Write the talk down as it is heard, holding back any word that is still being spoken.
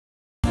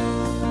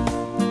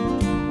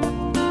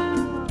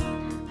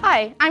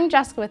Hi, I'm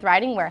Jessica with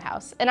Riding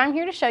Warehouse, and I'm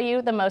here to show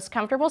you the most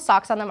comfortable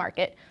socks on the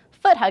market,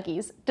 foot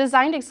Huggies.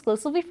 Designed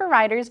exclusively for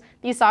riders,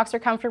 these socks are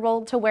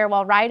comfortable to wear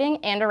while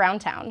riding and around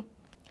town.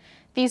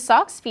 These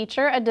socks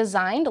feature a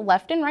designed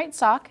left and right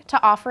sock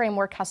to offer a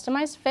more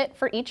customized fit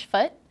for each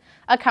foot,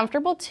 a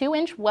comfortable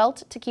 2-inch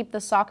welt to keep the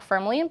sock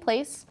firmly in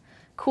place,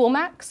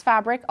 Coolmax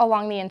fabric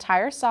along the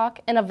entire sock,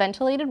 and a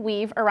ventilated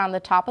weave around the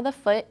top of the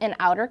foot and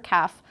outer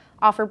calf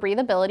offer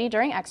breathability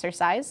during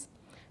exercise,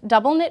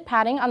 double knit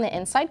padding on the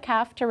inside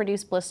calf to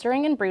reduce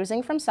blistering and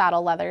bruising from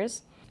saddle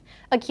leathers,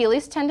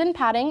 Achilles tendon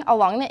padding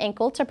along the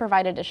ankle to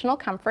provide additional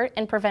comfort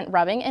and prevent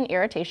rubbing and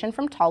irritation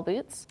from tall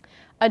boots,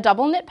 a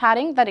double knit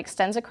padding that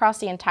extends across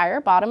the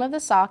entire bottom of the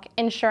sock,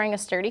 ensuring a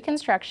sturdy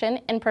construction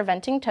and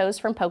preventing toes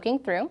from poking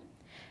through,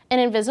 an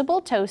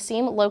invisible toe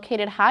seam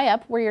located high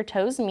up where your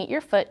toes meet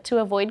your foot to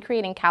avoid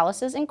creating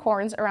calluses and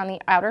corns around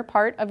the outer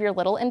part of your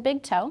little and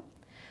big toe.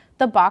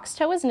 The box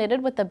toe is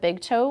knitted with the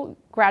big toe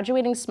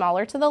graduating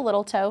smaller to the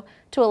little toe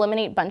to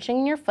eliminate bunching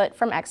in your foot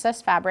from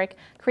excess fabric,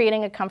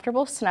 creating a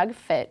comfortable, snug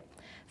fit.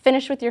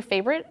 Finish with your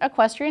favorite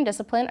equestrian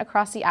discipline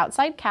across the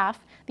outside calf,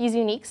 these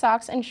unique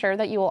socks ensure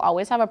that you will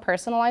always have a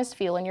personalized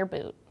feel in your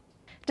boot.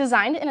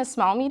 Designed in a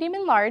small, medium,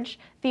 and large,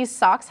 these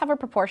socks have a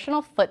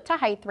proportional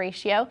foot-to-height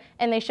ratio,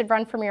 and they should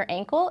run from your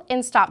ankle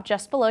and stop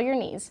just below your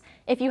knees.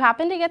 If you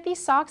happen to get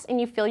these socks and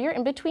you feel you're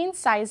in between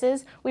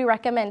sizes, we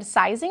recommend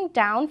sizing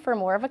down for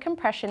more of a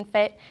compression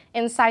fit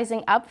and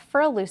sizing up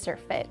for a looser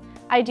fit.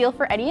 Ideal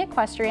for any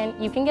equestrian,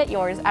 you can get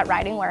yours at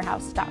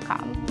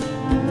ridingwarehouse.com.